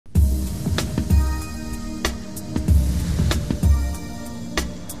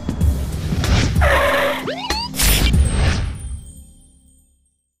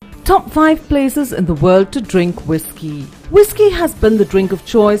Top 5 places in the world to drink whiskey. Whiskey has been the drink of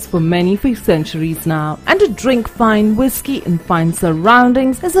choice for centuries now, and to drink fine whiskey in fine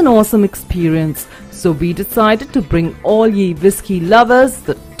surroundings is an awesome experience. So we decided to bring all ye whiskey lovers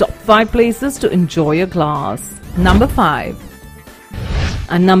the top 5 places to enjoy a glass. Number 5.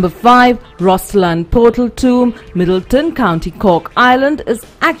 And number 5, Rostallan Portal Tomb, Middleton, County Cork, Ireland, is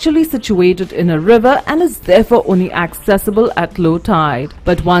actually situated in a river and is therefore only accessible at low tide.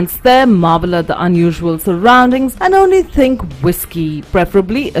 But once there, marvel at the unusual surroundings and only think whiskey,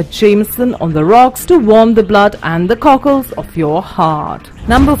 preferably a Jameson on the rocks to warm the blood and the cockles of your heart.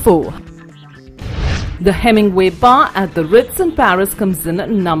 Number 4. The Hemingway Bar at the Ritz in Paris comes in at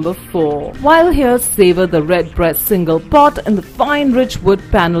number 4. While here, savor the Redbreast single pot in the fine rich wood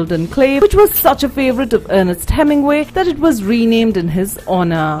panelled enclave, which was such a favourite of Ernest Hemingway that it was renamed in his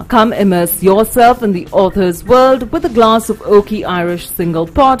honour. Come immerse yourself in the author's world with a glass of oaky Irish single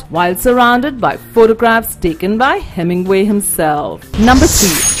pot while surrounded by photographs taken by Hemingway himself. Number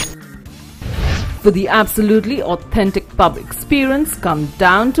 3. For the absolutely authentic pub experience, come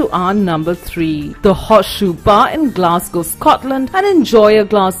down to our number 3, the Horseshoe Bar in Glasgow, Scotland, and enjoy a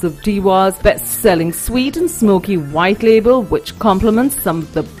glass of Dewar's best-selling sweet and smoky white label, which complements some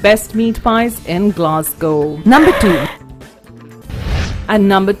of the best meat pies in Glasgow. Number 2. And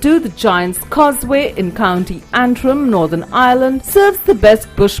number 2, the Giant's Causeway in County Antrim, Northern Ireland, serves the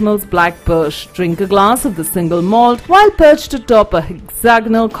best Bushmills Black Birch. Drink a glass of the single malt while perched atop a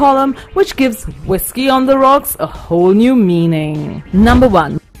hexagonal column, which gives whiskey on the rocks a whole new meaning. Number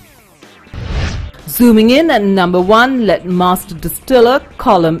 1. Zooming in at number 1, let Master Distiller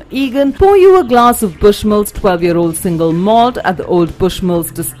Colm Egan pour you a glass of Bushmills 12-year-old single malt at the Old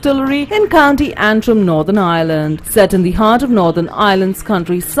Bushmills Distillery in County Antrim, Northern Ireland. Set in the heart of Northern Ireland's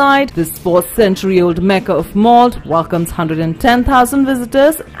countryside, this 4th-century-old mecca of malt welcomes 110,000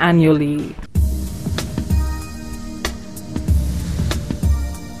 visitors annually.